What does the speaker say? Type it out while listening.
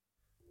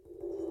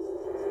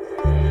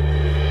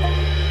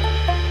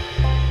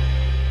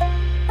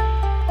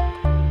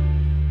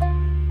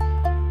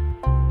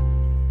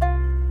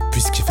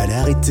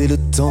arrêter le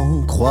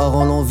temps, croire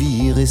en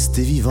l'envie,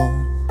 rester vivant.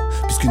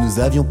 Puisque nous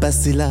avions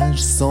passé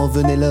l'âge, s'en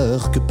venait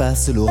l'heure que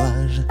passe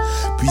l'orage.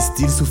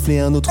 Puisse-t-il souffler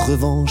un autre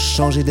vent,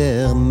 changer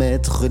d'air,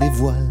 mettre les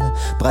voiles,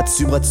 bras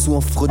dessus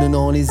en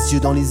fredonnant les yeux,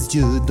 dans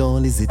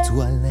les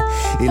étoiles.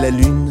 Et la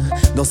lune,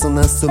 dans son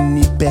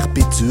insomnie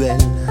perpétuelle,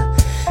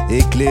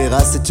 éclaira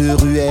cette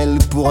ruelle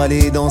pour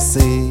aller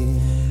danser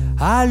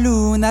à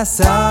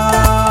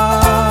Lughnasa.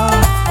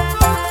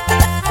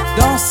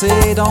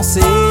 Danser,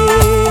 danser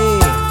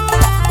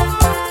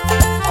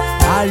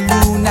à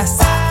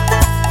Lughnasa.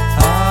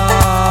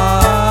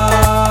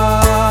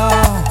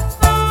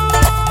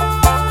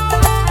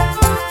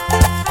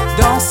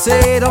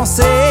 Danser,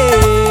 danser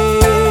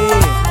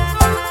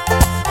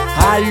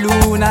à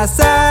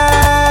Lughnasa.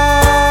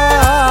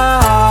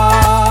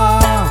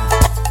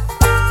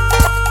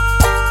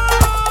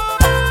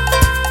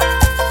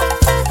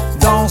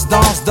 Danse,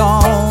 danse,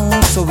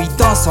 danse, oh oui,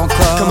 danse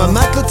encore. Comme un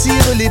matelot tire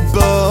les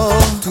bords,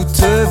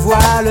 toutes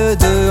voiles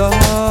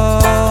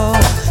dehors.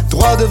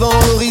 droit devant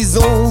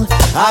l'horizon,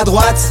 à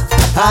droite,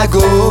 à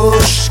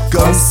gauche,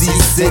 comme si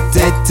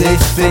c'était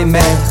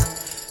éphémère.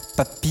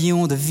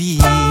 Papillon de vie.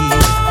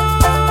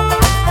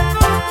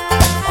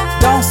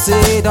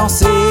 Danser,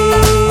 danser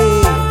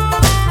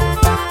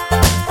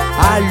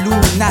à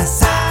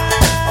Lughnasa.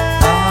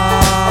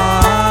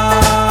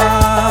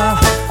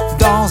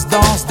 Danse,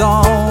 danse,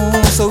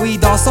 danse, oh oui,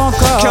 danse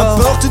encore.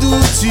 Qu'importe d'où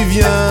tu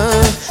viens,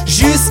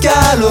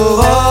 jusqu'à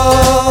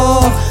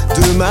l'aurore,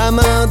 de ma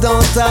main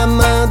dans ta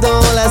main,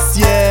 dans la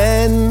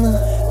sienne.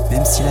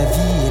 Même si la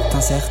vie est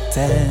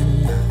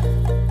incertaine.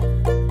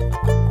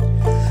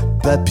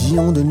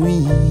 Papillon de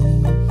nuit,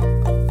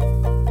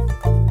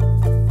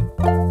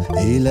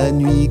 et la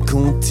nuit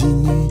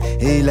continue,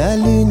 et la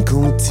lune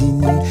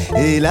continue,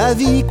 et la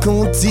vie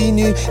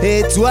continue,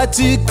 et toi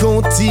tu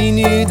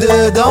continues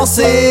de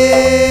danser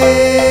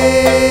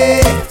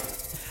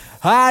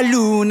à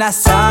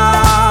Lughnasa.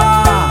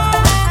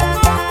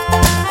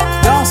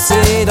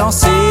 Danser,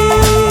 danser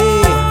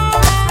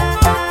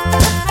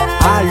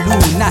à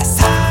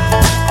Lughnasa.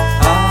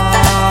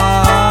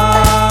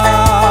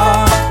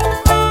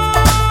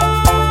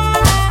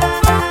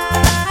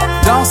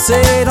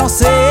 Danser,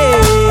 danser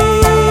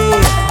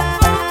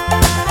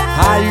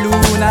à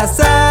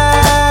Lughnasa.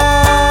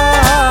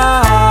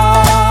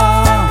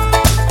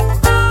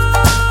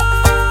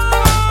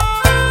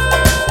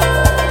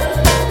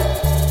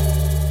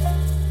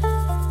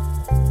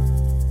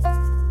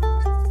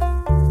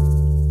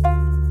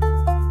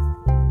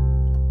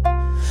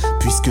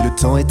 Puisque le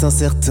temps est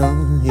incertain,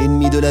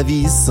 ennemi de la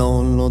vie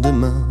sans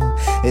lendemain,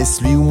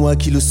 est-ce lui ou moi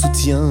qui le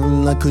soutient,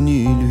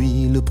 l'inconnu,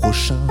 lui, le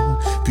prochain?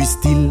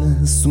 Puisse-t-il,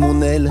 sous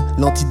mon aile,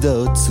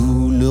 l'antidote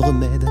ou le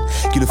remède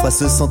qui le fasse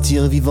se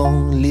sentir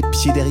vivant, les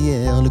pieds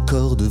derrière, le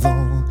corps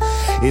devant?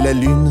 Et la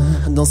lune,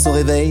 dans son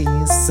réveil,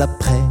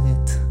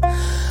 s'apprête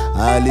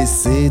à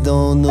laisser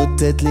dans nos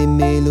têtes les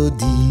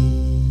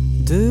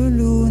mélodies de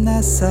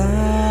Lughnasa.